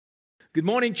Good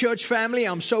morning, church family.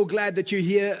 I'm so glad that you're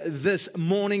here this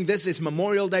morning. This is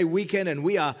Memorial Day weekend, and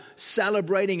we are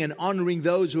celebrating and honoring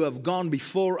those who have gone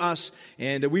before us.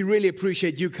 And we really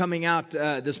appreciate you coming out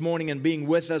this morning and being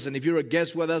with us. And if you're a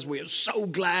guest with us, we are so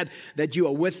glad that you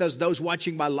are with us. Those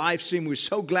watching by live stream, we're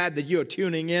so glad that you are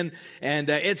tuning in. And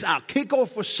it's our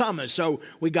kickoff for summer. So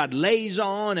we got lays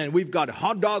on, and we've got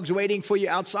hot dogs waiting for you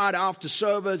outside after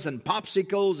service, and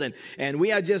popsicles. And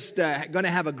we are just going to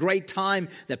have a great time.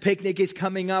 The picnic is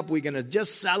coming up. We're going to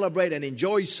just celebrate and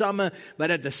enjoy summer, but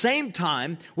at the same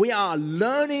time, we are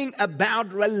learning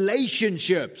about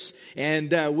relationships.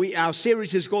 And our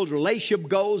series is called Relationship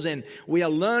Goals, and we are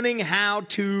learning how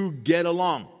to get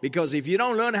along. Because if you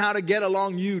don't learn how to get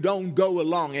along, you don't go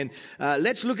along. And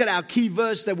let's look at our key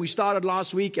verse that we started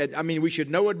last week. I mean, we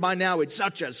should know it by now. It's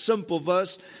such a simple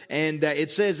verse, and it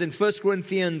says in 1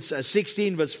 Corinthians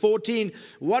 16 verse 14,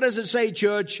 what does it say,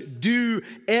 church? Do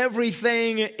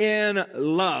everything in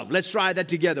love. Let's try that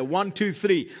together. 1, 2,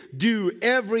 3. Do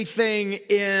everything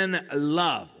in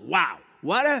love. Wow.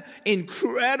 What an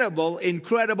incredible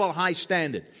high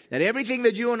standard. That everything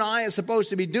that you and I are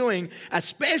supposed to be doing,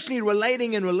 especially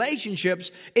relating in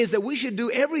relationships, is that we should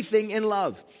do everything in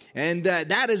love. And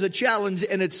that is a challenge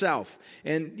in itself.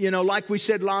 And, you know, like we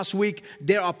said last week,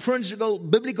 there are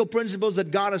biblical principles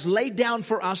that God has laid down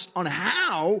for us on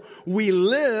how we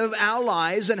live our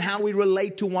lives and how we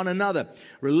relate to one another.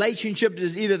 Relationship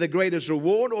is either the greatest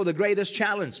reward or the greatest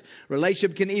challenge.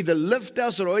 Relationship can either lift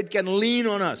us or it can lean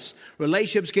on us.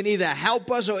 Relationships can either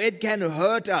help us or it can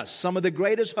hurt us. Some of the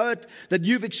greatest hurt that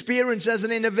you've experienced as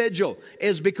an individual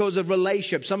is because of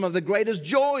relationships. Some of the greatest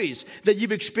joys that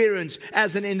you've experienced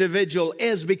as an individual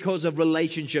is because of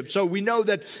relationships. So we know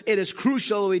that it is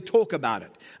crucial we talk about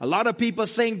it. A lot of people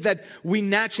think that we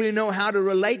naturally know how to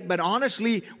relate, but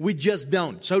honestly, we just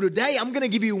don't. So today, I'm going to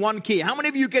give you one key. How many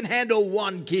of you can handle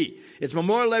one key? It's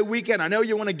Memorial Day weekend. I know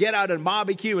you want to get out and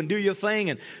barbecue and do your thing,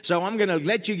 and so I'm going to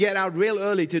let you get out real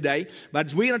early today.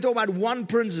 But we're going to talk about one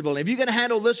principle. If you can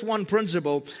handle this one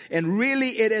principle, and really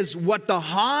it is what the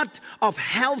heart of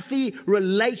healthy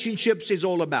relationships is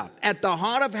all about. At the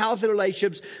heart of healthy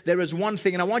relationships, there is one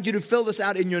thing, and I want you to fill this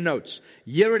out in your notes.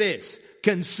 Here it is.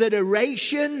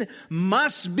 Consideration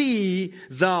must be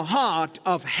the heart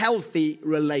of healthy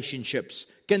relationships.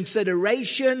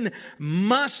 Consideration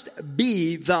must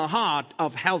be the heart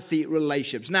of healthy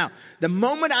relationships. Now, the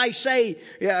moment I say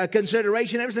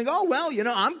consideration, everything, oh, well, you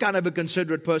know, I'm kind of a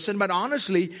considerate person, but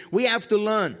honestly, we have to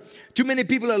learn. Too many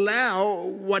people allow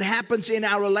what happens in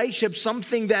our relationship,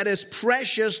 something that is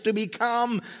precious, to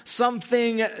become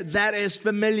something that is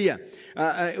familiar.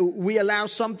 We allow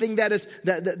something that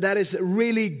is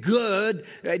really good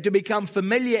to become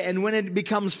familiar. And when it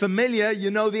becomes familiar, you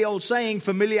know the old saying,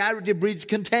 familiarity breeds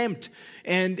contempt.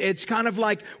 And it's kind of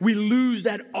like we lose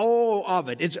that awe of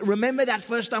it. Remember that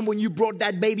first time when you brought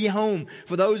that baby home?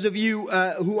 For those of you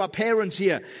who are parents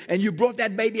here, and you brought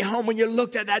that baby home, when you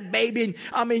looked at that baby, and,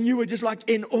 I mean, you were just like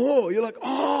in awe. You're like,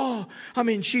 oh, I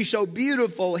mean, she's so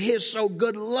beautiful. He's so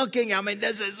good looking. I mean,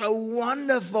 this is so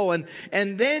wonderful. And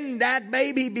then that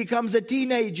baby becomes a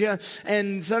teenager,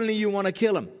 and suddenly you want to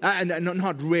kill him. No,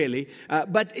 not really.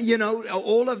 But, you know,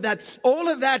 all of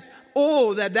that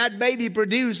awe that baby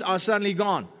produced are suddenly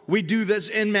gone. We do this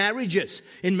in marriages.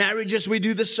 In marriages, we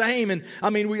do the same. And I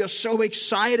mean, we are so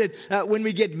excited when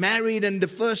we get married, and the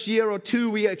first year or two,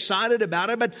 we are excited about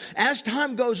it. But as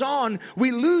time goes on,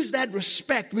 we lose that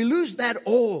respect. We lose that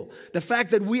awe. The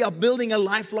fact that we are building a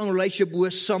lifelong relationship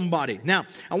with somebody. Now,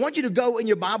 I want you to go in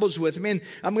your Bibles with me. And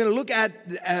I'm going to look at,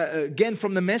 again,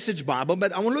 from the Message Bible.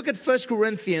 But I want to look at 1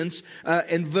 Corinthians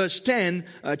in verse 10,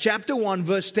 chapter 1,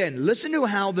 verse 10. Listen to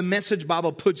how the Message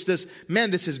Bible puts this.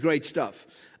 Man, this is great stuff.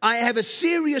 I have a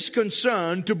serious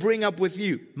concern to bring up with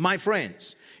you, my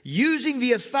friends, using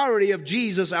the authority of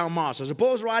Jesus, our Master. So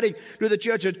Paul's writing to the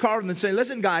church at Corinth and saying,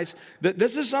 listen, guys,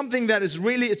 this is something that is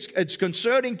really, it's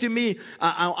concerning to me.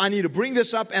 I need to bring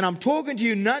this up. And I'm talking to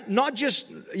you not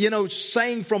just, you know,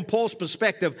 saying from Paul's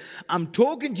perspective. I'm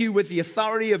talking to you with the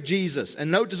authority of Jesus.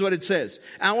 And notice what it says.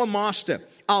 Our Master.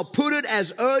 I'll put it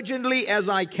as urgently as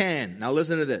I can. Now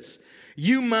listen to this.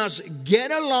 You must get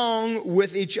along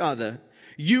with each other.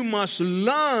 You must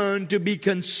learn to be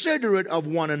considerate of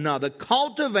one another,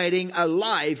 cultivating a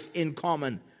life in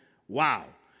common. Wow.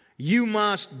 You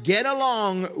must get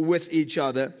along with each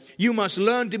other. You must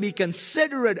learn to be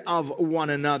considerate of one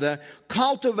another,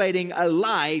 cultivating a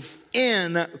life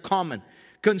in common.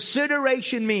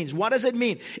 Consideration means, what does it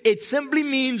mean? It simply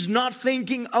means not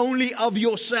thinking only of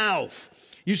yourself.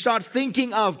 You start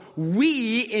thinking of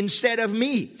we instead of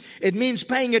me. It means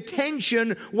paying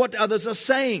attention what others are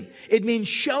saying. It means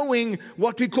showing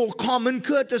what we call common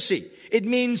courtesy. It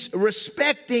means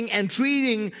respecting and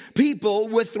treating people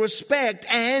with respect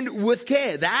and with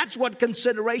care. That's what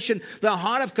consideration, the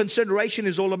heart of consideration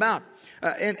is all about.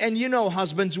 And you know,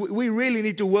 husbands, we really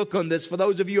need to work on this. For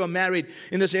those of you who are married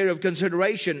in this area of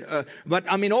consideration,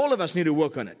 but I mean, all of us need to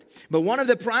work on it. But one of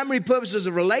the primary purposes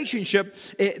of relationship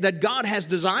that God has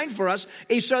designed for us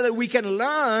is so that we can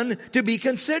learn to be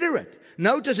considerate.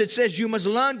 Notice it says you must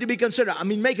learn to be considerate. I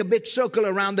mean, make a big circle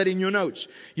around that in your notes.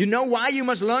 You know why you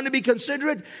must learn to be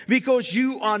considerate? Because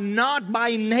you are not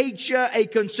by nature a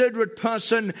considerate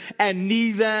person, and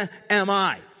neither am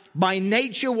I. By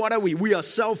nature, what are we? We are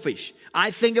selfish.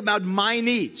 I think about my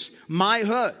needs, my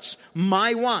hurts,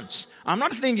 my wants. I'm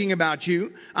not thinking about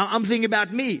you. I'm thinking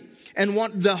about me. And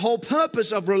what the whole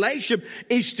purpose of relationship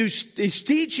is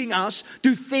teaching us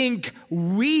to think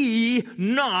we,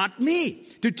 not me.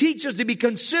 To teach us to be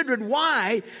considerate.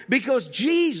 Why? Because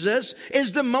Jesus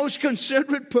is the most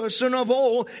considerate person of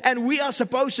all, and we are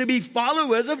supposed to be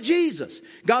followers of Jesus.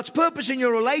 God's purpose in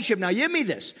your relationship, now hear me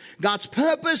this, God's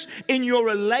purpose in your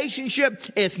relationship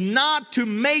is not to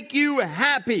make you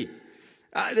happy.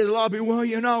 There's a lot of people, well,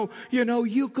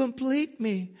 you complete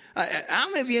me. How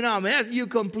many of you know, man, you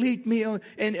complete me.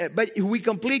 But we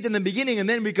complete in the beginning, and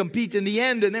then we compete in the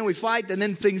end, and then we fight, and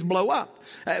then things blow up.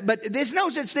 But there's no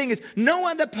such thing as, no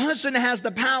other person has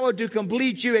the power to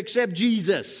complete you except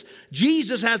Jesus.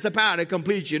 Jesus has the power to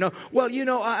complete you. Well,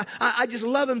 I just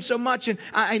love him so much, and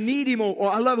I need him, or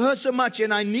I love her so much,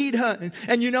 and I need her.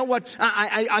 And you know what?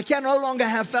 I can no longer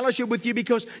have fellowship with you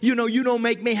because, you don't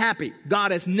make me happy.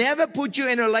 God has never put you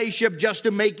in a relationship just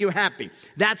to make you happy.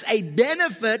 That's a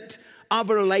benefit of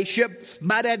a relationship,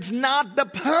 but it's not the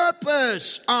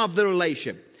purpose of the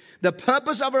relationship. The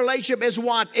purpose of a relationship is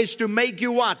what? Is to make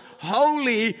you what?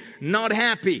 Holy, not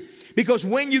happy. Because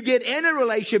when you get in a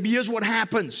relationship, here's what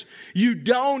happens. You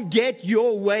don't get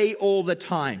your way all the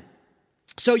time.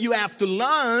 So you have to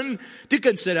learn to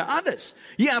consider others.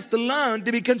 You have to learn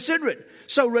to be considerate.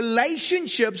 So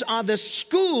relationships are the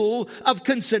school of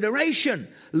consideration.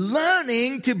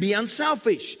 Learning to be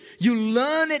unselfish. You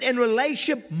learn it in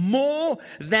relationship more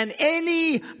than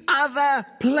any other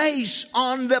place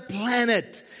on the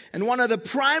planet. And one of the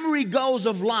primary goals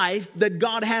of life that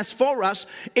God has for us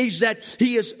is that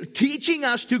He is teaching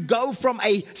us to go from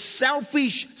a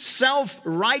selfish,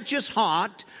 self-righteous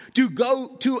heart to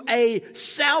go to a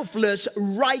selfless,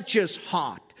 righteous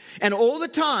heart. And all the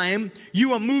time,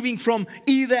 you are moving from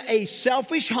either a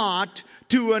selfish heart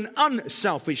to an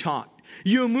unselfish heart.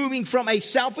 You're moving from a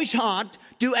selfish heart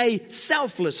to a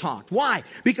selfless heart. Why?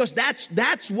 Because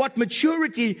that's what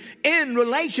maturity in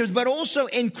relationships, but also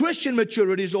in Christian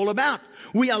maturity is all about.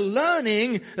 We are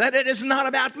learning that it is not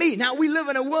about me. Now, we live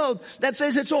in a world that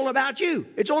says it's all about you.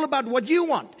 It's all about what you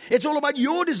want. It's all about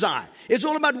your desire. It's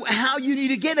all about how you need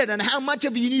to get it and how much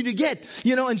of it you need to get,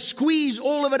 and squeeze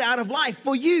all of it out of life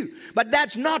for you. But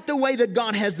that's not the way that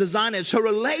God has designed it. So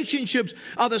relationships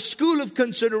are the school of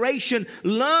consideration,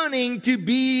 learning to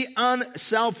be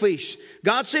unselfish.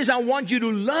 God says, I want you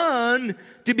to learn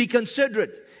to be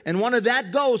considerate. And one of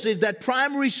that goals is that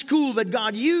primary school that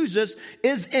God uses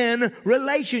is in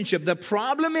relationship. The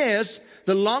problem is,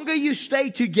 the longer you stay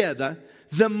together,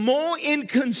 the more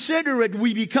inconsiderate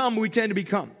we tend to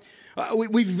become.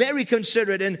 We're very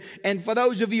considerate, and for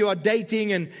those of you who are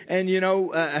dating and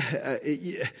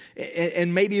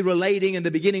maybe relating in the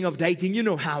beginning of dating, you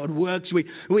know how it works.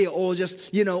 We all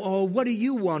just, oh, what do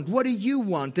you want? What do you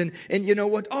want? And you know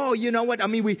what? Oh, you know what? I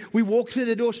mean, we walk through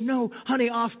the doors. No, honey,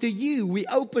 after you. We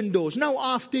open doors. No,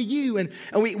 after you. And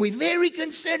we're very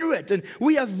considerate, and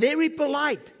we are very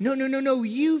polite. No,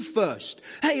 you first.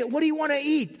 Hey, what do you want to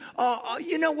eat?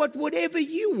 You know what? Whatever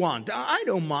you want. I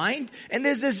don't mind. And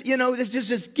there's this, there's just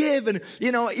this give. And,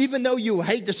 even though you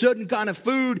hate a certain kind of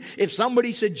food, if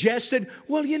somebody suggested,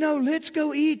 well, let's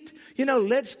go eat,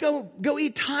 let's go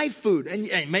eat Thai food.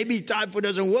 And maybe Thai food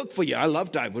doesn't work for you. I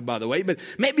love Thai food, by the way, but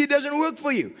maybe it doesn't work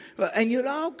for you. And you're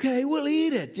okay, we'll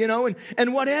eat it,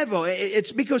 and whatever.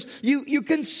 It's because you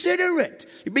consider it.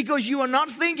 Because you are not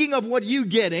thinking of what you're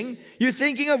getting. You're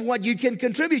thinking of what you can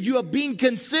contribute. You are being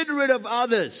considerate of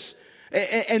others.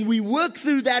 And we work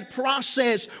through that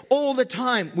process all the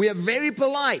time. We are very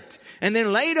polite. And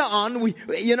then later on,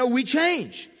 we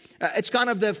change. It's kind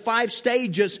of the 5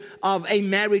 stages of a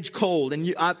marriage cold. And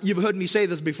you've heard me say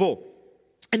this before.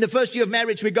 In the first year of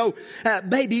marriage, we go,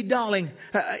 baby, darling,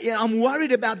 I'm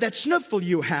worried about that sniffle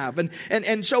you have.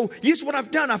 And so here's what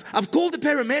I've done. I've called the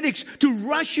paramedics to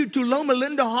rush you to Loma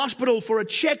Linda Hospital for a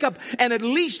checkup and at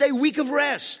least a week of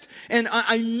rest. And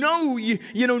I know,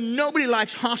 nobody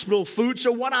likes hospital food.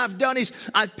 So what I've done is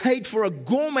I've paid for a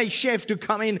gourmet chef to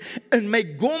come in and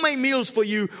make gourmet meals for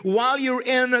you while you're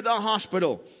in the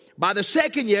hospital. By the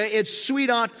second year, it's,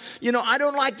 sweetheart, I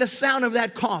don't like the sound of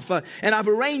that cough. And I've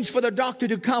arranged for the doctor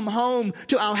to come home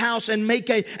to our house and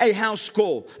make a house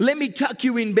call. Let me tuck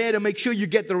you in bed and make sure you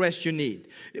get the rest you need.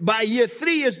 By year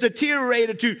 3, it's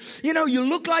deteriorated to, you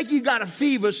look like you got a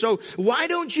fever. So why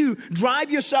don't you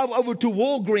drive yourself over to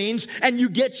Walgreens and you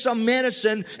get some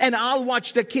medicine and I'll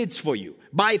watch the kids for you.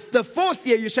 By the 4th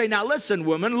year, you say, now listen,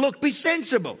 woman, look, be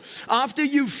sensible. After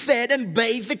you've fed and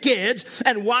bathed the kids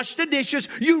and washed the dishes,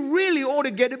 you really ought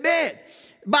to get to bed.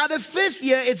 By the 5th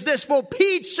year, it's this: for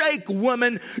Pete's sake,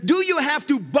 woman, do you have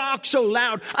to bark so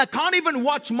loud? I can't even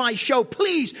watch my show.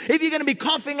 Please, if you're going to be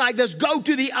coughing like this, go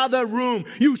to the other room.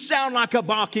 You sound like a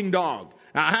barking dog.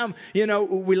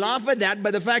 We laugh at that,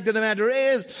 but the fact of the matter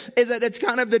is that it's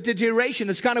kind of the deterioration.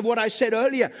 It's kind of what I said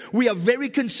earlier. We are very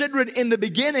considerate in the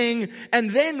beginning, and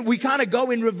then we kind of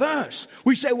go in reverse.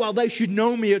 We say, well, they should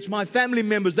know me. It's my family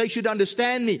members. They should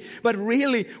understand me. But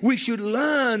really, we should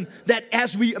learn that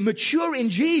as we mature in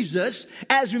Jesus,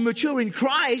 as we mature in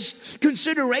Christ,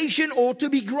 consideration ought to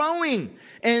be growing.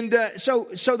 And so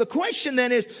the question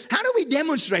then is, how do we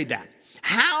demonstrate that?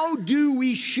 How do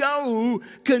we show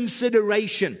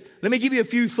consideration? Let me give you a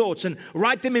few thoughts and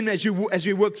write them in as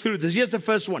we work through this. Here's the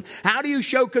first one. How do you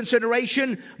show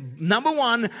consideration? Number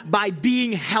 1, by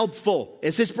being helpful.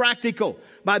 This is practical.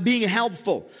 By being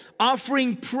helpful.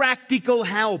 Offering practical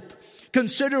help.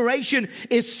 Consideration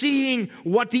is seeing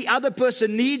what the other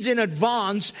person needs in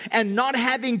advance and not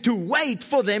having to wait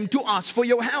for them to ask for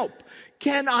your help.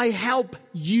 Can I help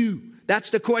you?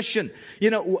 That's the question.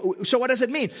 So what does it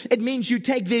mean? It means you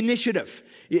take the initiative.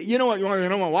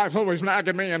 My wife's always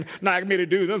nagging me and nagging me to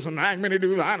do this and nagging me to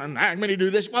do that and nagging me to do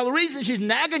this. Well, the reason she's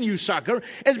nagging you, sucker,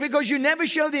 is because you never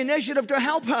show the initiative to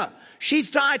help her. She's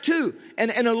tired too.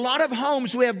 And in a lot of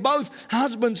homes, we have both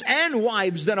husbands and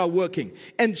wives that are working.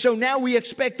 And so now we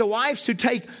expect the wives to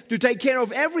take care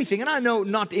of everything. And I know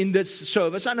not in this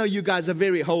service. I know you guys are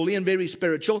very holy and very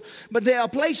spiritual. But there are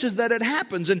places that it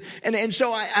happens. And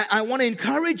so I want to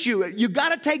encourage you. You got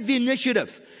to take the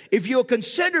initiative. If you're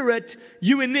considerate,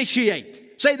 you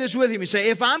initiate. Say this with me. Say,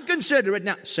 if I'm considerate.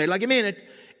 Now, say it like you mean it.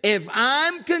 If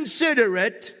I'm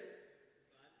considerate,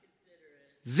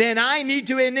 then I need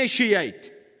to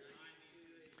initiate.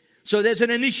 So there's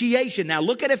an initiation. Now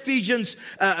look at Ephesians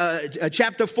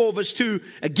chapter 4, verse 2.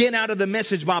 Again, out of the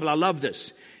Message Bible. I love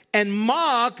this. And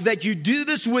mark that you do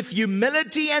this with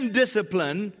humility and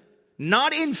discipline,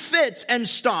 not in fits and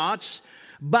starts,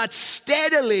 but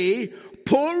steadily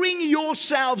pouring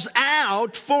yourselves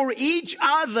out for each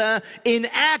other in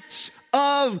acts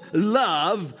of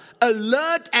love,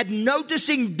 alert at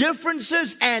noticing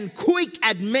differences and quick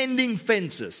at mending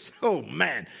fences. Oh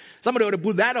man. Somebody ought to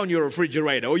put that on your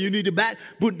refrigerator, or you need to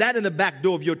put that in the back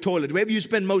door of your toilet, wherever you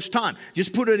spend most time.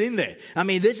 Just put it in there. I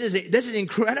mean, this is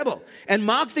incredible. And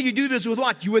mark that you do this with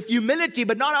what? With humility,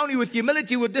 but not only with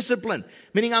humility, with discipline.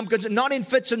 Meaning I'm not in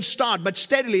fits and start, but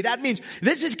steadily. That means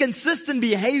this is consistent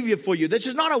behavior for you. This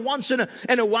is not a once in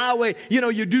a while where,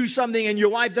 you do something and your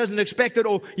wife doesn't expect it,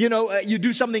 or, you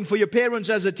do something for your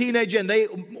parents as a teenager and they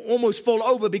almost fall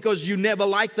over because you never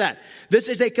like that. This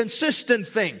is a consistent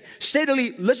thing.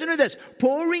 Steadily, listen to this,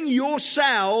 pouring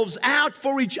yourselves out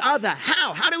for each other.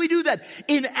 How? How do we do that?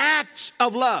 In acts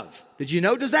of love. Did you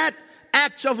notice that?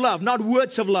 Acts of love, not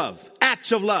words of love.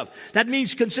 Acts of love. That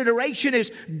means consideration is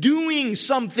doing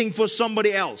something for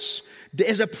somebody else.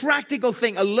 There's a practical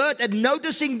thing, alert at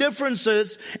noticing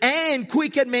differences and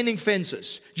quick at mending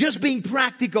fences. Just being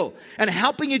practical and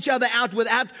helping each other out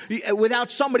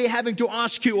without somebody having to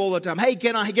ask you all the time, hey,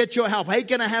 can I get your help? Hey,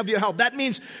 can I have your help? That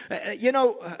means,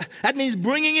 that means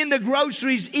bringing in the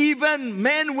groceries even,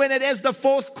 men, when it is the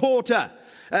 4th quarter.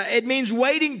 It means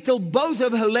waiting till both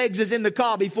of her legs is in the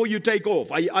car before you take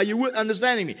off. Are you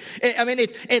understanding me? I mean,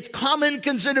 it's common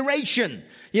consideration.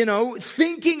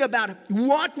 Thinking about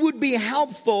what would be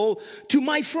helpful to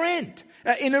my friend.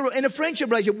 In a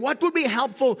friendship relationship, what would be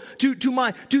helpful to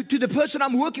the person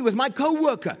I'm working with, my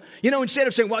coworker? Instead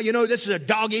of saying, well, this is a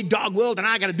dog-eat-dog world and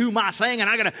I got to do my thing and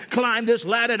I got to climb this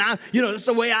ladder and that's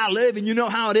the way I live and you know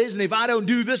how it is. And if I don't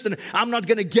do this, then I'm not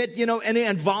going to get, any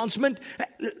advancement.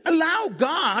 Allow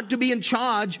God to be in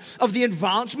charge of the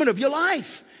advancement of your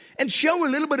life. and show a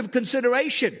little bit of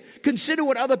consideration. Consider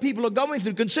what other people are going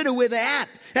through. Consider where they're at.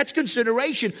 That's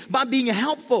consideration. By being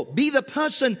helpful, be the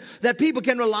person that people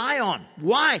can rely on.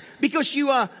 Why? Because you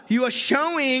are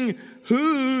showing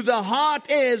who the heart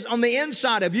is on the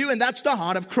inside of you, and that's the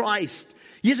heart of Christ.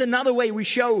 Here's another way we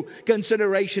show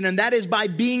consideration, and that is by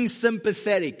being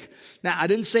sympathetic. Now, I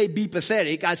didn't say be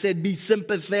pathetic. I said be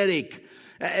sympathetic.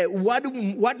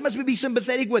 What must we be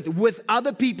sympathetic with? With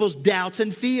other people's doubts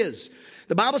and fears.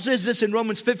 The Bible says this in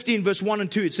Romans 15, verse 1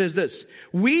 and 2. It says this: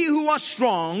 we who are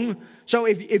strong, so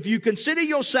if you consider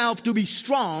yourself to be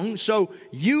strong, so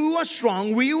you are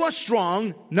strong, we who are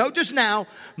strong, notice now,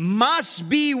 must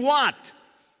be what?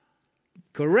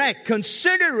 Correct.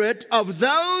 Considerate of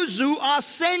those who are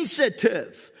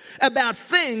sensitive about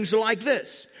things like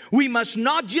this. We must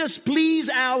not just please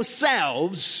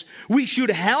ourselves. We should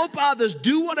help others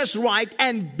do what is right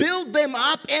and build them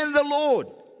up in the Lord.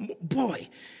 Boy,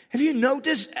 have you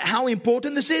noticed how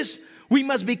important this is? We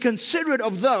must be considerate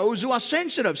of those who are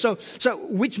sensitive. So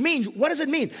which means, what does it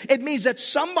mean? It means that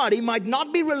somebody might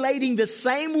not be relating the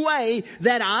same way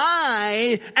that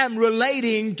I am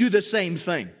relating to the same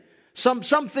thing. Some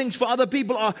things for other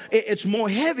people it's more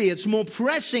heavy, it's more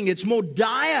pressing, it's more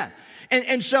dire.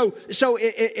 And so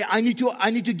I need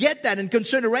to get that. And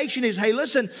consideration is, hey,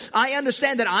 listen, I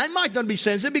understand that I might not be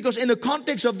sensitive, because in the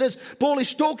context of this, Paul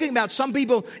is talking about some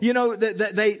people,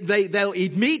 they'll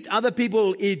eat meat, other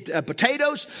people eat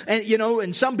potatoes,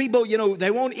 and some people,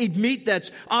 they won't eat meat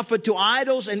that's offered to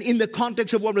idols, and in the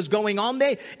context of what was going on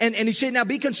there. And he said, now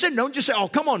be considerate. Don't just say, oh,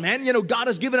 come on, man, God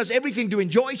has given us everything to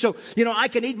enjoy, so, I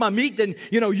can eat my meat, and,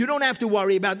 you don't have to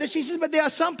worry about this. He says, but there are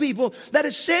some people that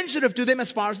is sensitive to them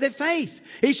as far as their faith.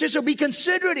 He says, so be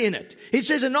considerate in it. He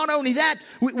says, and not only that,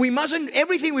 we mustn't,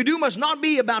 everything we do must not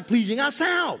be about pleasing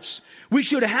ourselves. We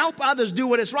should help others do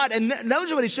what is right. And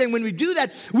notice what he's saying, when we do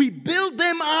that, we build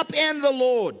them up in the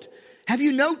Lord. Have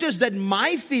you noticed that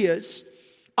my fears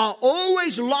are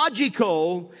always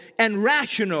logical and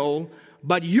rational,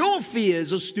 but your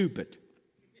fears are stupid?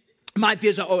 My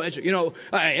fears are,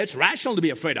 it's rational to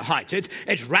be afraid of heights.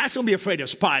 It's rational to be afraid of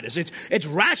spiders. It's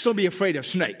rational to be afraid of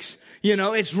snakes.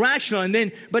 It's rational.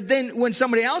 But then when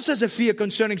somebody else has a fear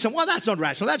concerning something, well, that's not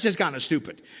rational. That's just kind of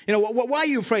stupid. Why are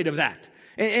you afraid of that?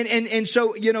 And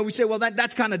so, we say, well,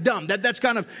 that's kind of dumb. That's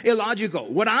kind of illogical.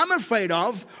 What I'm afraid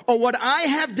of, or what I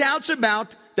have doubts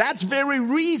about, that's very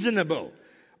reasonable.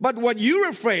 But what you're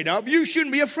afraid of, you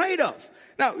shouldn't be afraid of.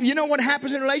 Now, you know what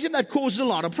happens in a relationship? That causes a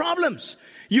lot of problems.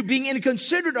 You being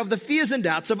inconsiderate of the fears and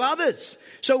doubts of others.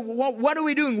 So what are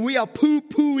we doing? We are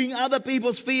poo-pooing other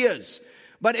people's fears.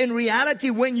 But in reality,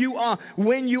 when you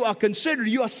are considerate,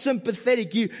 you are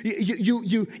sympathetic.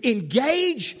 You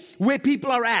engage where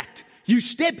people are at. You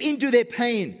step into their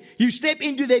pain. You step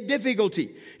into their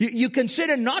difficulty. You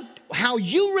consider not how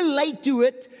you relate to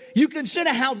it. You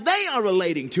consider how they are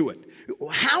relating to it.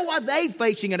 How are they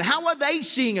facing it? How are they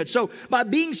seeing it? So by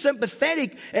being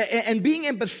sympathetic and being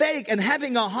empathetic and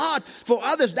having a heart for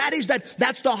others,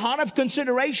 that's the heart of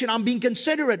consideration. I'm being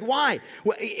considerate. Why?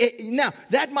 Now,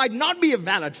 that might not be a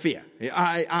valid fear.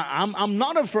 I'm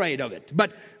not afraid of it,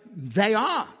 but they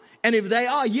are. And if they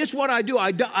are, here's what I do.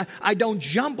 I don't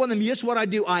jump on them. Here's what I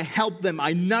do. I help them.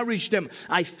 I nourish them.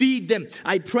 I feed them.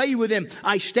 I pray with them.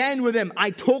 I stand with them.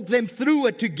 I talk them through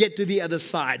it to get to the other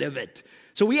side of it.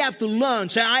 So we have to learn.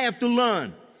 Say, I have to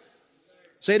learn.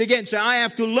 Say it again. Say, I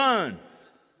have to learn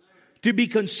to be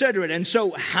considerate. And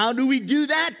so how do we do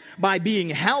that? By being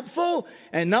helpful.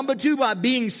 And number 2, by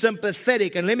being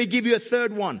sympathetic. And let me give you a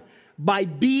third one. By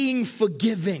being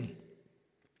forgiving.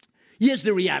 Here's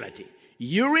the reality.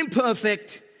 You're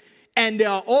imperfect, and there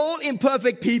are all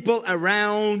imperfect people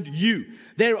around you.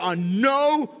 There are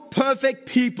no perfect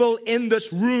people in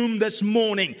this room this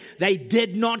morning. They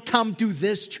did not come to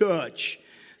this church.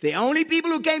 The only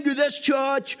people who came to this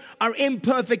church are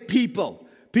imperfect people.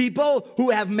 People who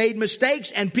have made mistakes,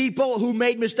 and people who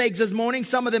made mistakes this morning,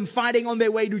 some of them fighting on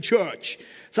their way to church.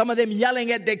 Some of them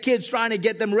yelling at their kids, trying to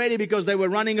get them ready because they were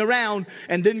running around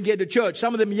and didn't get to church.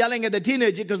 Some of them yelling at the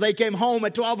teenager because they came home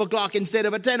at 12 o'clock instead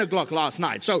of at 10 o'clock last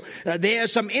night. So there are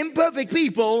some imperfect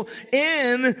people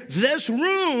in this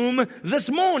room this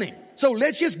morning. So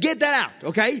let's just get that out,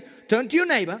 okay? Turn to your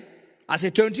neighbor. I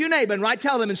said, turn to your neighbor and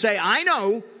tell them and say, I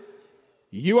know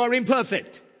you are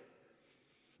imperfect.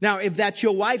 Now, if that's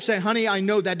your wife, say, honey, I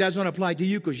know that doesn't apply to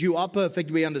you because you are perfect.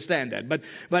 We understand that.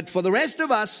 But for the rest of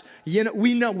us,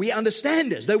 we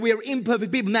understand this, that we are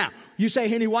imperfect people. Now, you say,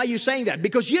 honey, why are you saying that?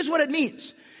 Because here's what it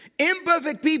means.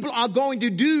 Imperfect people are going to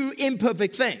do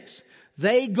imperfect things.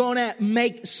 They're going to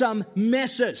make some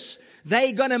messes.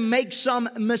 They're going to make some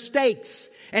mistakes.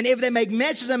 And if they make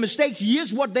messes and mistakes,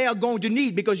 here's what they are going to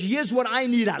need, because here's what I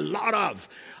need a lot of.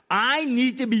 I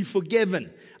need to be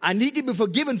forgiven. I need to be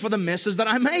forgiven for the messes that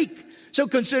I make. So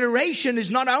consideration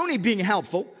is not only being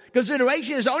helpful,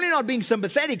 consideration is only not being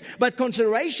sympathetic, but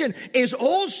consideration is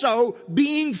also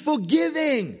being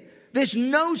forgiving. There's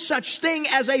no such thing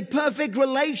as a perfect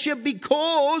relationship,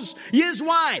 because here's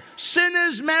why.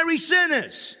 Sinners marry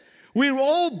sinners. We're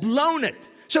all blown it.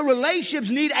 So relationships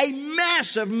need a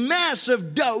massive,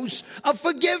 massive dose of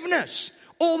forgiveness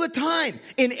all the time.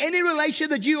 In any relationship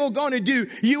that you are going to do,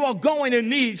 you are going to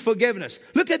need forgiveness.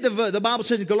 Look at the verse. The Bible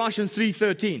says in Colossians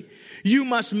 3:13, you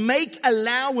must make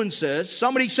allowances.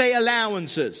 Somebody say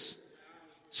allowances.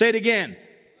 Say it again.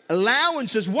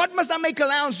 Allowances. What must I make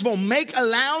allowances for? Make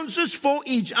allowances for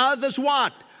each other's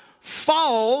what?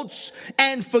 Faults,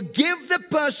 and forgive the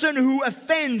person who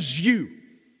offends you.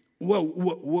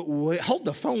 Whoa, hold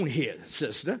the phone here,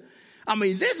 sister. I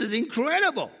mean, this is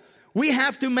incredible. We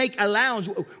have to make allowance.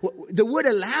 The word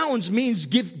allowance means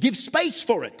give space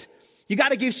for it. You got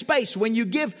to give space. When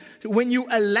you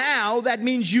allow, that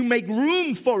means you make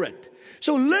room for it.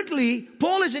 So literally,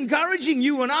 Paul is encouraging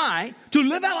you and I to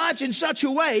live our lives in such a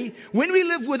way, when we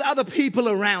live with other people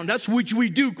around us, which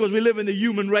we do because we live in the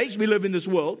human race, we live in this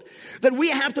world, that we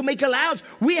have to make allowance.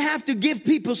 We have to give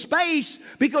people space,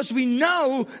 because we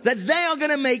know that they are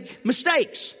going to make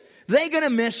mistakes. They're going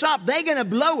to mess up. They're going to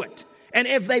blow it. And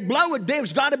if they blow it,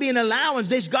 there's got to be an allowance.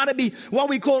 There's got to be what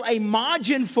we call a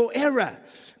margin for error.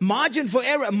 Margin for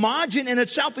error. Margin in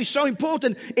itself is so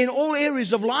important in all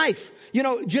areas of life. You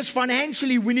know, just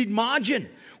financially, we need margin.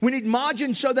 We need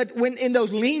margin so that when in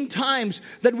those lean times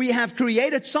that we have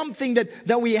created something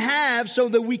that we have, so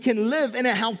that we can live in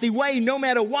a healthy way no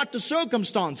matter what the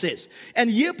circumstance is. And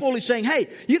here Paul is saying, hey,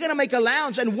 you're going to make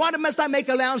allowance. And what must I make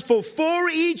allowance for? For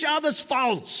each other's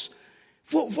faults.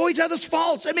 For each other's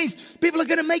faults. That means people are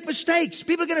going to make mistakes.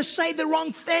 People are going to say the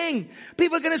wrong thing.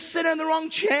 People are going to sit in the wrong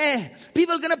chair.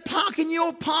 People are going to park in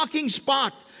your parking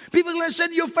spot. People are going to sit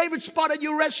in your favorite spot at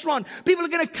your restaurant. People are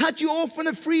going to cut you off on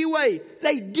the freeway.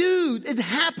 They do. It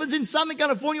happens in Southern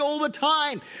California all the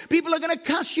time. People are going to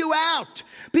cuss you out.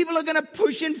 People are going to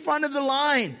push in front of the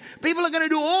line. People are going to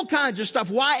do all kinds of stuff.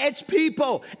 Why? It's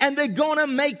people. And they're going to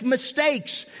make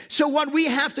mistakes. So what we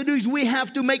have to do is we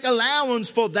have to make allowance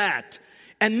for that.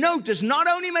 And notice, not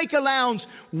only make allowance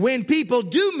when people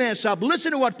do mess up,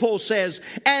 listen to what Paul says,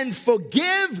 and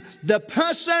forgive the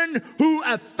person who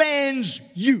offends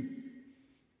you.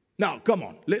 Now, come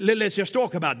on, let's just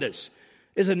talk about this.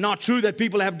 Is it not true that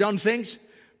people have done things?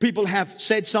 People have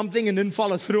said something and didn't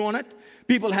follow through on it.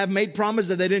 People have made promises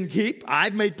that they didn't keep.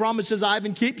 I've made promises I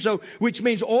haven't kept. So, which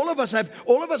means all of us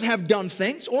have done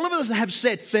things. All of us have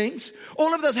said things.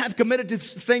 All of us have committed to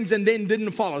things and then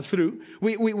didn't follow through.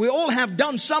 We all have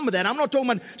done some of that. I'm not talking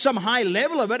about some high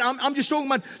level of it. I'm just talking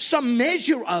about some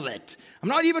measure of it. I'm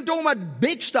not even talking about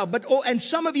big stuff, and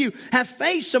some of you have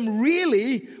faced some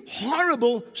really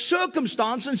horrible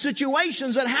circumstances and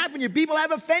situations that happen to you. People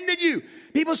have offended you.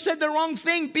 People said the wrong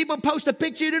thing. People post a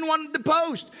picture you didn't want to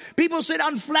post. People said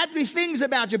unflattering things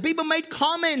about you. People made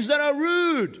comments that are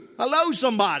rude. Hello,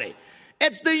 somebody.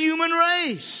 It's the human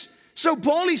race. So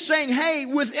Paul is saying, hey,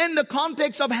 within the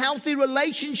context of healthy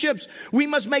relationships, we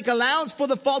must make allowance for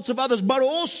the faults of others, but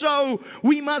also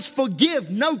we must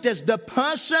forgive. Notice, the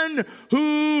person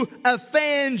who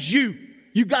offends you.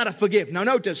 You got to forgive. Now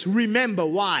notice, remember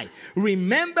why.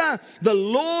 Remember, the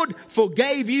Lord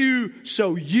forgave you,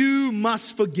 so you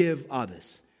must forgive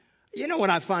others. You know what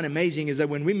I find amazing is that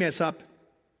when we mess up,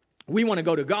 we want to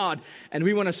go to God and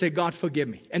we want to say, God, forgive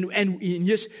me. And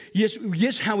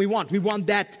yes, how we want. We want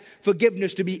that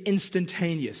forgiveness to be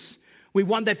instantaneous. We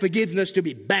want that forgiveness to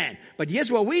be bam. But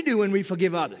here's what we do when we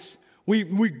forgive others. We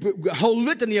a whole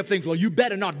litany of things. Well, you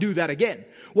better not do that again.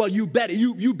 Well, you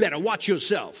better watch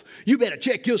yourself. You better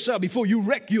check yourself before you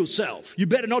wreck yourself. You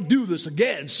better not do this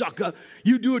again, sucker.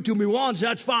 You do it to me once,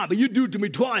 that's fine. But you do it to me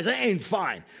twice, that ain't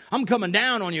fine. I'm coming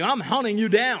down on you. I'm hunting you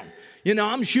down. You know,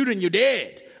 I'm shooting you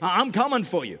dead. I'm coming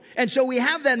for you. And so we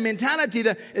have that mentality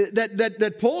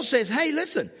that Paul says, hey,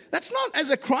 listen, that's not, as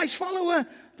a Christ follower,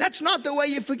 that's not the way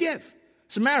you forgive.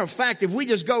 As a matter of fact, if we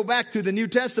just go back to the New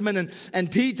Testament and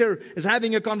Peter is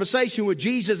having a conversation with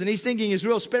Jesus and he's thinking he's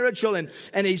real spiritual and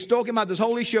he's talking about this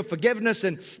whole issue of forgiveness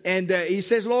and he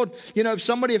says, Lord, you know, if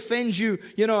somebody offends you,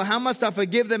 you know, how must I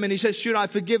forgive them? And he says, should I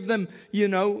forgive them,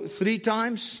 3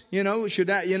 times? You know, should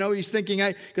I, he's thinking,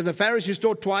 hey, because the Pharisees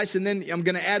taught twice and then I'm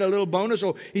going to add a little bonus.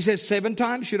 Or he says 7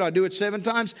 times. Should I do it 7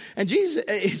 times? And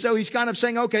Jesus, so he's kind of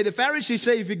saying, okay, the Pharisees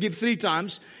say if you give 3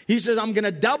 times, he says, I'm going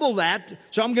to double that.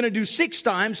 So I'm going to do 6 6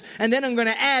 times, and then I'm going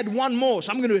to add one more.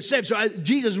 So I'm going to do 7. So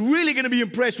Jesus is really going to be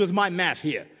impressed with my math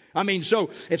here. I mean,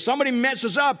 so if somebody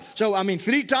messes up,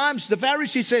 3 times, the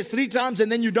Pharisee says 3 times, and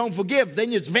then you don't forgive,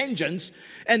 then it's vengeance.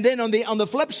 And then on the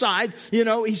flip side,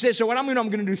 he says, so what I'm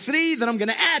going to do 3, then I'm going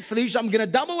to add 3, so I'm going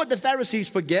to double what the Pharisees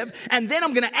forgive, and then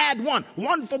I'm going to add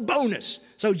 1 for bonus.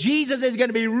 So Jesus is going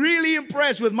to be really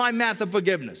impressed with my math of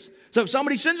forgiveness. So if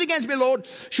somebody sins against me, Lord,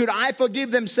 should I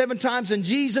forgive them 7 times? And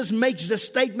Jesus makes a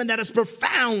statement that is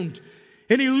profound.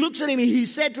 And he looks at him, he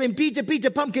said to him, Peter, Peter,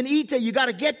 pumpkin eater, you got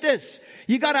to get this.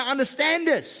 You got to understand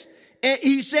this. And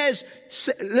he says,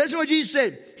 listen what Jesus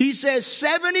said. He says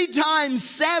 70 times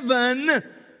 7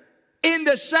 in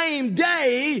the same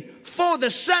day for the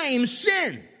same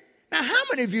sin. Now, how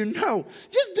many of you know,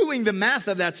 just doing the math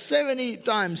of that 70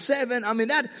 times 7, I mean,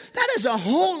 that is a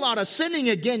whole lot of sinning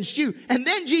against you. And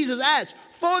then Jesus adds,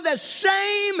 for the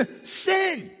same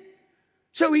sin.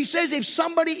 So he says if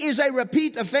somebody is a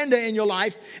repeat offender in your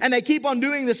life and they keep on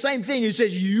doing the same thing, he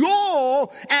says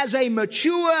you're, as a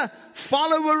mature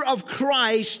follower of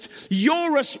Christ,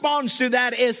 your response to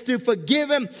that is to forgive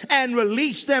them and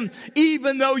release them,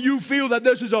 even though you feel that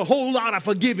this is a whole lot of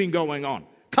forgiving going on.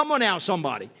 Come on now,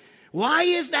 somebody. Why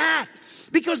is that?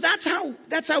 Because that's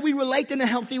how we relate in a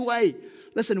healthy way.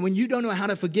 Listen, when you don't know how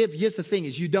to forgive, here's the thing,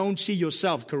 is you don't see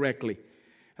yourself correctly.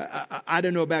 I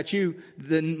don't know about you,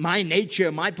 my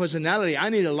nature, my personality, I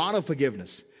need a lot of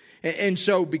forgiveness. And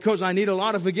so because I need a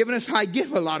lot of forgiveness, I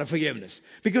give a lot of forgiveness.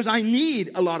 Because I need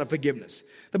a lot of forgiveness.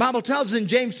 The Bible tells us in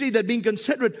James 3 that being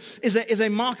considerate is a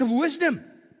mark of wisdom.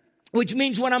 Which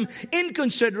means when I'm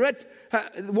inconsiderate,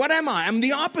 what am I? I'm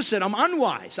the opposite. I'm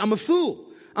unwise. I'm a fool.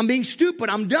 I'm being stupid.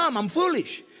 I'm dumb. I'm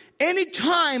foolish.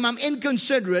 Anytime I'm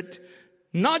inconsiderate,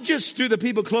 not just to the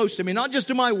people close to me, not just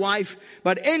to my wife,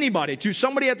 but anybody, to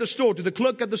somebody at the store, to the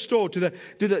clerk at the store, to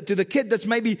the kid that's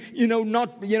maybe,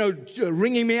 not,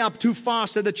 ringing me up too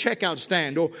fast at the checkout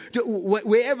stand, or to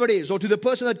wherever it is, or to the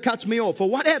person that cuts me off, or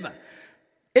whatever.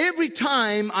 Every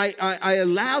time I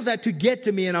allow that to get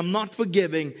to me and I'm not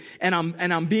forgiving, and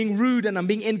I'm being rude and I'm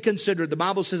being inconsiderate, the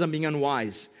Bible says I'm being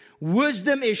unwise.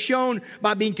 Wisdom is shown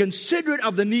by being considerate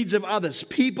of the needs of others.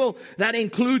 People, that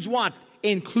includes what?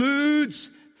 Includes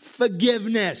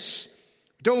forgiveness.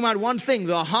 Talking about one thing,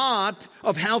 the heart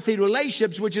of healthy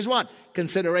relationships, which is what?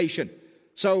 Consideration.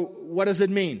 So what does it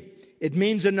mean? It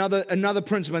means another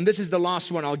principle. And this is the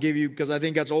last one I'll give you because I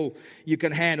think that's all you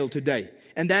can handle today.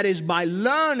 And that is by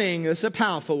learning, this is a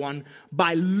powerful one,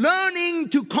 by learning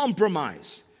to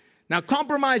compromise. Now,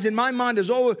 compromise in my mind has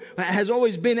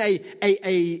always been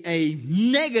a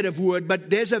negative word, but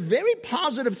there's a very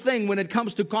positive thing when it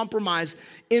comes to compromise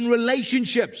in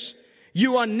relationships.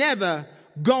 You are never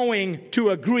going to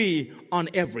agree on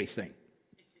everything.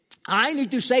 I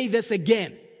need to say this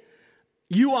again.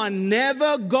 You are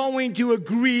never going to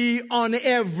agree on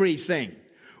everything.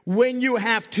 When you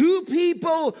have 2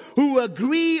 people who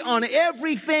agree on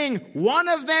everything, one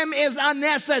of them is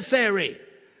unnecessary.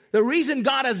 The reason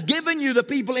God has given you the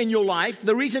people in your life,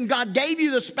 the reason God gave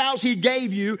you the spouse He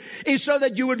gave you, is so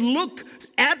that you would look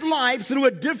at life through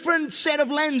a different set of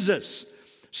lenses.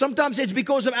 Sometimes it's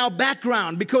because of our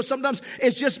background, because sometimes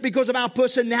it's just because of our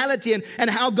personality and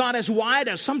how God has wired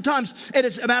us. Sometimes it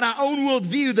is about our own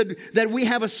worldview that we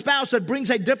have a spouse that brings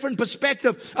a different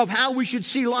perspective of how we should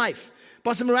see life.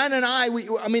 Pastor Miranda and I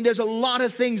there's a lot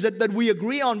of things that we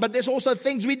agree on, but there's also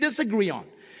things we disagree on.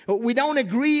 We don't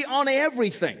agree on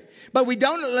everything, but we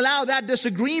don't allow that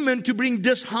disagreement to bring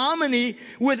disharmony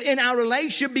within our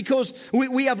relationship because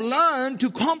we have learned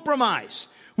to compromise.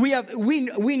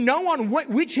 We know on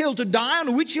which hill to die,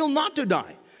 on which hill not to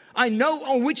die. I know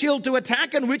on which hill to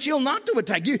attack and which hill not to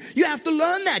attack. You have to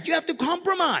learn that. You have to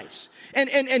compromise.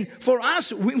 And for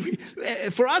us,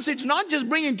 it's not just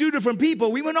bringing 2 different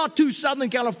people. We were not 2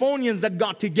 Southern Californians that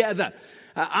got together.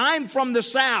 I'm from the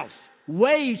South.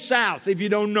 Way south, if you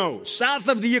don't know. South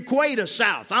of the equator,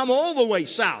 south. I'm all the way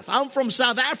south. I'm from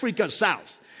South Africa,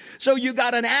 south. So you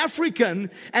got an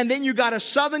African, and then you got a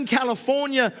Southern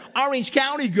California, Orange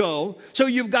County girl. So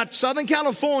you've got Southern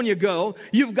California girl,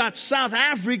 you've got South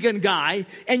African guy,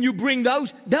 and you bring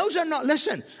those. Those are not,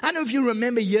 listen, I don't know if you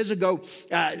remember years ago,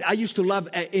 I used to love,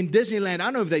 in Disneyland, I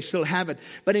don't know if they still have it,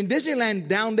 but in Disneyland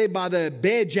down there by the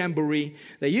Bear Jamboree,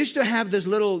 they used to have this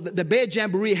the Bear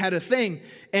Jamboree had a thing,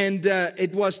 and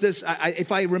it was this,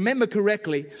 if I remember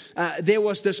correctly, there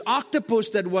was this octopus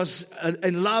that was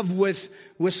in love with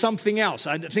something else.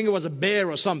 I think it was a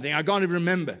bear or something. I can't even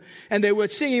remember. And they were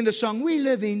singing the song, "We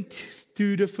live in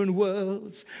Two different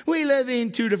worlds. We live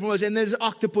in two different worlds. And there's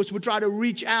octopus would try to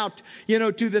reach out,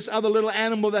 to this other little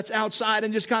animal that's outside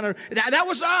and just kind of, that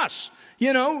was us.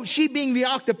 She being the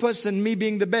octopus and me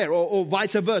being the bear, or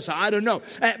vice versa. I don't know.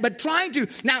 But trying to,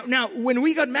 now, when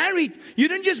we got married, you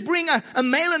didn't just bring a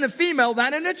male and a female.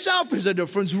 That in itself is a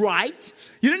difference, right?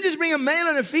 You didn't just bring a male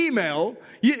and a female.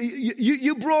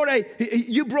 You brought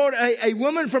a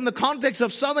woman from the context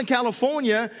of Southern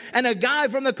California and a guy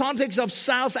from the context of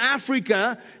South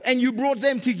Africa, and you brought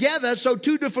them together. So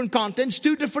two different continents,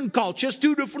 two different cultures,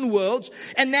 two different worlds.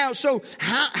 And now, so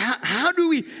how do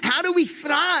we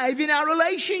thrive in our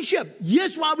relationship?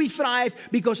 Here's why we thrive: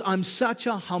 because I'm such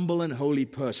a humble and holy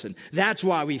person. That's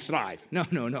why we thrive. No,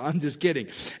 I'm just kidding.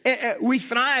 We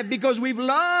thrive because we've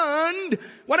learned.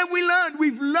 What have we learned?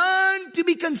 We've learned to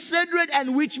be considerate,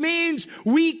 and which means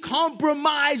we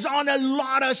compromise on a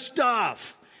lot of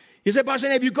stuff. You say, Pastor,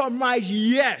 have you compromised?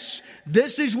 Yes.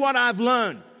 This is what I've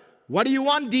learned. What do you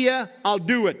want, dear? I'll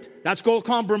do it. That's called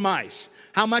compromise.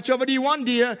 How much of it do you want,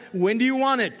 dear? When do you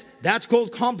want it? That's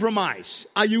called compromise.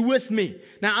 Are you with me?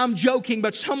 Now, I'm joking,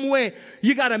 but somewhere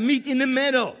you got to meet in the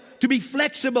middle, to be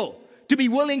flexible, to be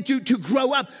willing to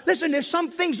grow up. Listen, there's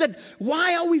some things that,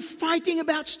 why are we fighting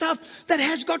about stuff that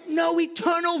has got no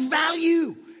eternal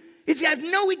value? It's got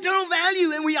no eternal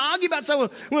value, and we argue about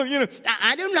stuff. Well,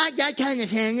 I don't like that kind of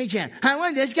furniture. I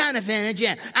want this kind of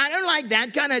furniture. I don't like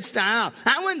that kind of style.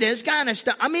 I want this kind of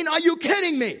style. I mean, are you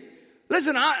kidding me?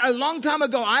 Listen, a long time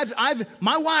ago,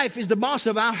 my wife is the boss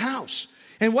of our house.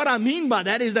 And what I mean by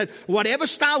that is that whatever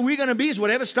style we're going to be is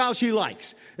whatever style she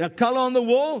likes. The color on the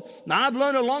wall, now I've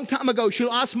learned a long time ago,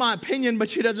 she'll ask my opinion, but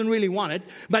she doesn't really want it.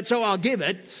 But so I'll give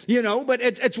it, but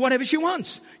it's whatever she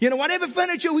wants. Whatever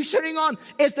furniture we're sitting on,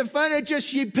 it's the furniture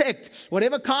she picked.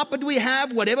 Whatever carpet we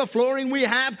have, whatever flooring we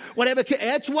have,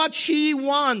 it's what she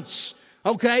wants.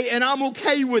 Okay, and I'm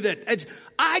okay with it.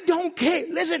 I don't care.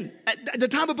 Listen, the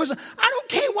type of person, I don't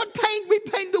care what paint we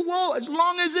paint the wall, as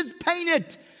long as it's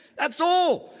painted. That's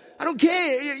all. I don't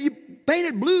care. You paint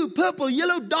it blue, purple,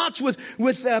 yellow dots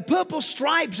with purple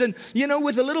stripes and,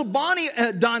 with a little Barney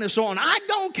dinosaur on. I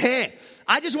don't care.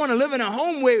 I just want to live in a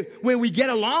home where we get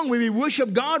along, where we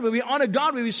worship God, where we honor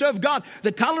God, where we serve God.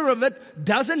 The color of it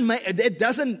doesn't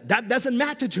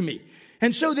matter to me.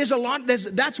 And so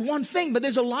that's one thing, but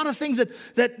there's a lot of things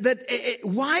that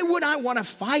why would I want to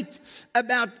fight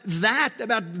about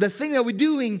the thing that we're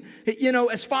doing,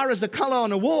 as far as the color on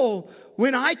the wall,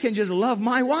 when I can just love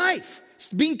my wife?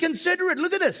 Being considerate.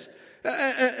 Look at this.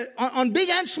 On big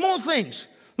and small things.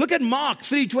 Look at Mark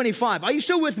 3:25. Are you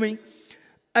still with me?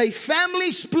 A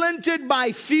family splintered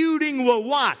by feuding will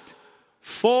what?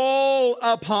 Fall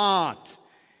apart.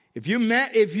 If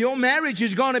your marriage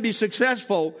is going to be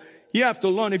successful, you have to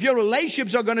learn. If your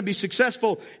relationships are going to be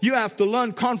successful, you have to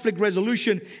learn conflict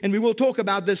resolution. And we will talk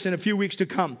about this in a few weeks to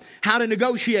come. How to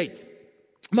negotiate.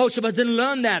 Most of us didn't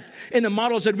learn that in the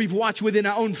models that we've watched within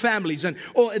our own families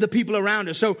or the people around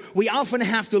us. So we often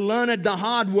have to learn it the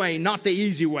hard way, not the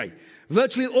easy way.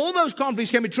 Virtually all those conflicts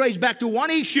can be traced back to one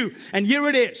issue. And here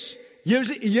it is. Here's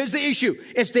the issue.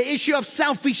 It's the issue of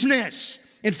selfishness.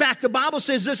 In fact, the Bible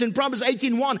says this in Proverbs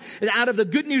 18:1, out of the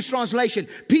Good News Translation.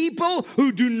 People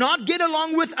who do not get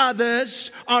along with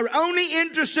others are only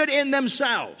interested in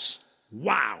themselves.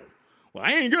 Wow. Well,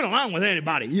 I ain't getting along with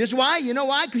anybody. Here's why. You know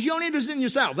why? Because you're only interested in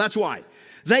yourself. That's why.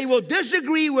 They will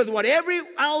disagree with what everyone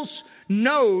else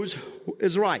knows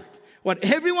is right. What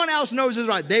everyone else knows is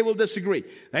right. They will disagree.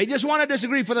 They just want to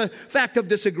disagree for the fact of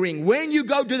disagreeing. When you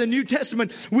go to the New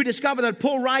Testament, we discover that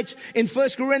Paul writes in 1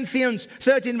 Corinthians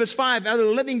 13 verse 5, out of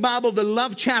the Living Bible, the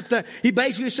love chapter, he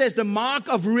basically says the mark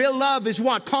of real love is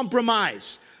what?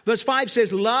 Compromise. Verse 5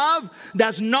 says, love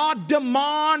does not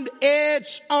demand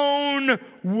its own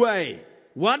way.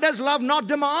 What does love not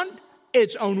demand?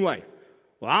 Its own way.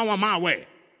 Well, I want my way.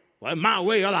 Well, my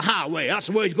way or the highway. That's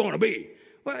the way it's going to be.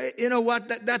 Well, you know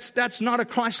what? That's not a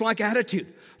Christ-like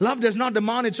attitude. Love does not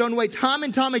demand its own way. Time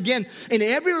and time again, in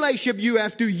every relationship, you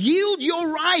have to yield your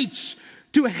rights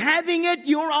to having it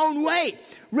your own way.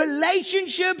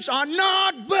 Relationships are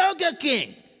not Burger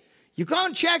King. You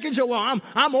can't check and say, well, I'm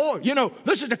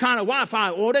this is the kind of wife I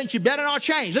order and she better not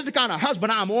change. This is the kind of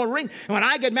husband I'm ordering. And when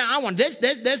I get married, I want this.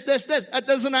 That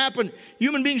doesn't happen.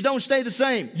 Human beings don't stay the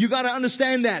same. You got to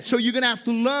understand that. So you're going to have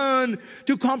to learn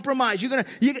to compromise. You're going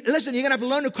to have to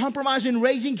learn to compromise in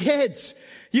raising kids.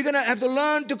 You're going to have to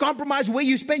learn to compromise where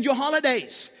you spend your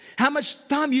holidays. How much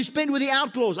time you spend with the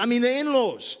outlaws, the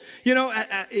in-laws.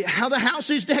 How the house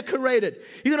is decorated.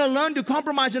 You're going to learn to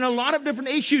compromise in a lot of different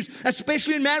issues,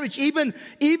 especially in marriage. Even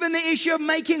the issue of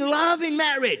making love in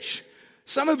marriage.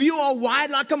 Some of you are wired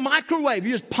like a microwave.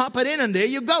 You just pop it in and there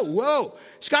you go. Whoa.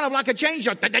 It's kind of like a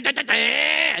chainsaw.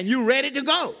 And you're ready to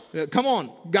go. Come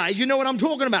on, guys. You know what I'm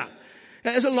talking about.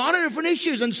 There's a lot of different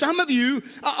issues. And some of you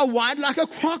are wired like a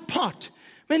crock pot.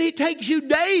 I mean, it takes you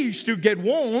days to get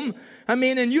warm. I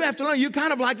mean, and you have to learn. You're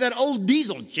kind of like that old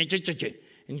diesel. I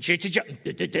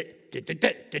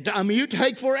mean, you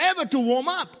take forever to warm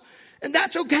up. And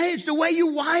that's okay. It's the way you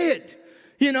wired.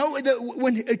 You know,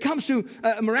 when it comes to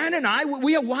Miranda and I,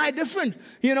 we are wired different.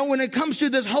 You know, when it comes to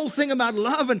this whole thing about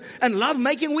love and love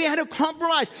making, we had to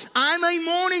compromise. I'm a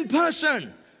morning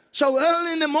person. So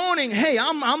early in the morning, hey,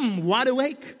 I'm wide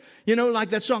awake. You know, like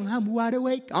that song, I'm wide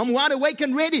awake. I'm wide awake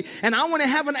and ready. And I want to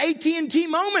have an AT&T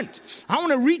moment. I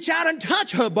want to reach out and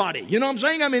touch her body. You know what I'm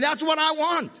saying? I mean, that's what I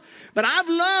want. But I've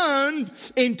learned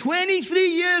in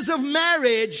 23 years of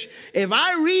marriage, if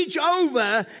I reach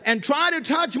over and try to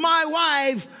touch my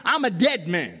wife, I'm a dead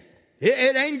man.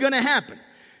 It ain't going to happen.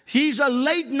 She's a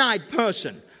late night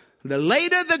person. The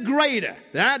later, the greater.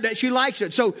 That she likes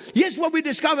it. So here's what we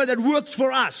discovered that works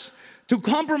for us. To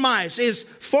compromise is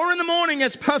 4 a.m.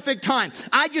 is perfect time.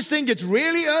 I just think it's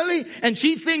really early and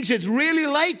she thinks it's really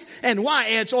late. And why?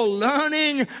 It's all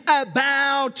learning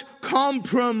about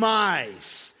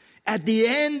compromise. At the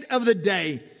end of the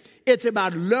day, it's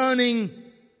about learning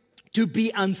to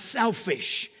be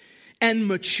unselfish and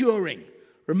maturing.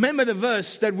 Remember the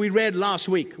verse that we read last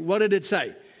week. What did it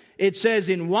say? It says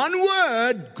in one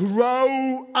word,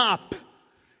 grow up.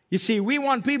 You see, we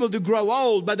want people to grow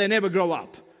old, but they never grow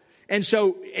up. And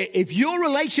so if your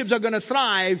relationships are going to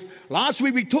thrive, last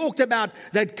week we talked about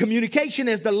that communication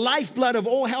is the lifeblood of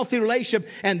all healthy relationships.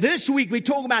 And this week we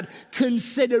talk about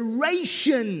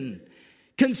consideration.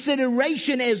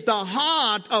 Consideration is the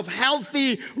heart of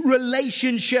healthy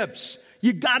relationships.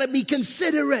 You got to be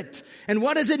considerate. And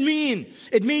what does it mean?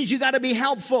 It means you got to be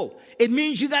helpful. It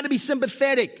means you got to be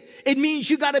sympathetic. It means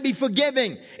you got to be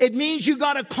forgiving. It means you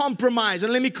got to compromise.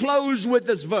 And let me close with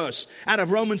this verse out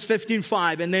of Romans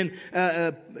 15:5. And then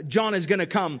John is going to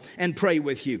come and pray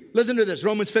with you. Listen to this,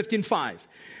 Romans 15:5.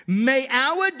 May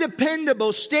our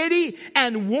dependable, steady,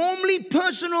 and warmly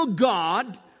personal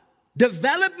God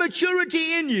develop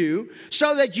maturity in you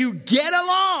so that you get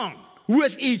along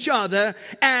with each other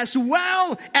as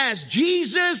well as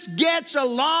Jesus gets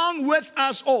along with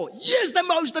us all. Here's the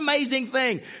most amazing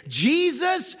thing.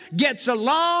 Jesus gets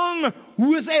along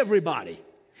with everybody.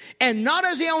 And not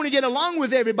does he only get along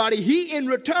with everybody, he in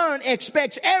return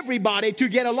expects everybody to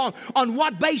get along. On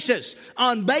what basis?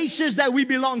 On basis that we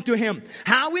belong to him.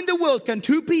 How in the world can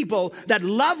two people that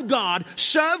love God,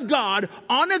 serve God,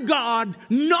 honor God,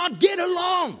 not get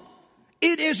along?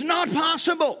 It is not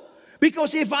possible.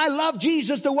 Because if I love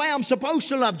Jesus the way I'm supposed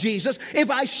to love Jesus, if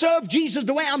I serve Jesus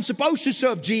the way I'm supposed to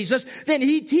serve Jesus, then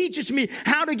he teaches me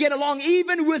how to get along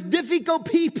even with difficult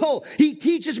people. He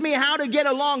teaches me how to get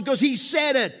along because he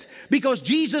said it. Because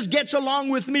Jesus gets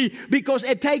along with me because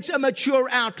it takes a mature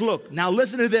outlook. Now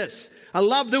listen to this. I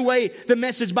love the way the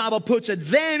Message Bible puts it.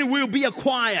 Then we'll be a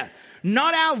choir.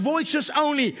 Not our voices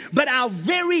only, but our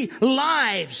very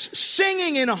lives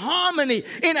singing in harmony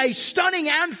in a stunning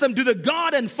anthem to the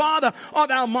God and Father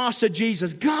of our Master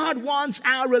Jesus. God wants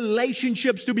our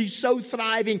relationships to be so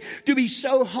thriving, to be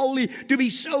so holy, to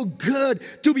be so good,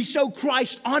 to be so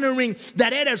Christ honoring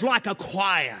that it is like a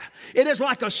choir. It is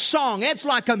like a song. It's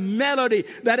like a melody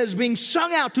that is being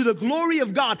sung out to the glory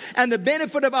of God and the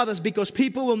benefit of others, because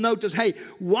people will notice, hey,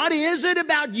 what is it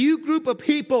about you group of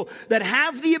people that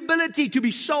have the ability to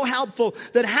be so helpful,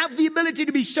 that have the ability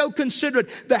to be so considerate,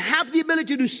 that have the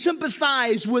ability to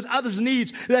sympathize with others'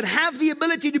 needs, that have the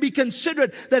ability to be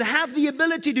considerate, that have the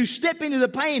ability to step into the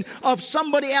pain of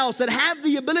somebody else, that have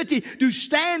the ability to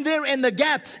stand there in the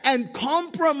gap and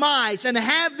compromise, and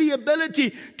have the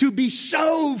ability to be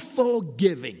so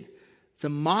forgiving. The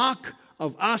mark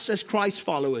of us as Christ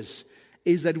followers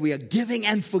is that we are giving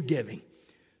and forgiving.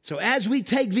 So as we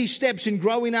take these steps in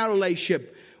growing our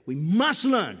relationship, we must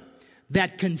learn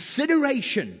that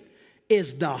consideration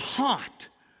is the heart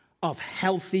of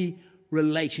healthy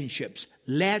relationships.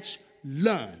 Let's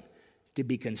learn to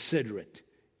be considerate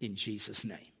in Jesus'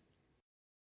 name.